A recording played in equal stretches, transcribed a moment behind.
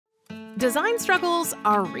Design struggles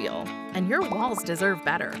are real, and your walls deserve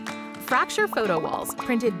better. Fracture Photo Walls,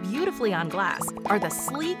 printed beautifully on glass, are the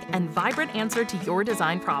sleek and vibrant answer to your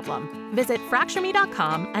design problem. Visit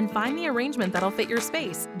FractureMe.com and find the arrangement that'll fit your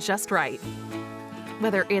space just right.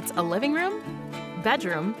 Whether it's a living room,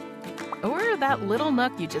 bedroom, or that little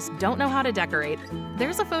nook you just don't know how to decorate,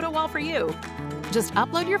 there's a photo wall for you. Just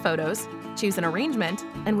upload your photos, choose an arrangement,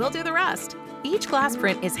 and we'll do the rest. Each glass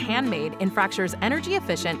print is handmade in Fracture's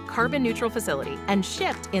energy-efficient, carbon-neutral facility and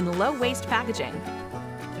shipped in low-waste packaging.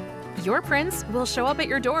 Your prints will show up at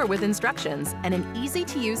your door with instructions and an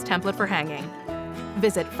easy-to-use template for hanging.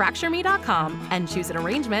 Visit FractureMe.com and choose an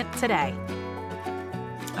arrangement today.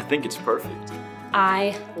 I think it's perfect.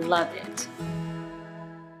 I love it.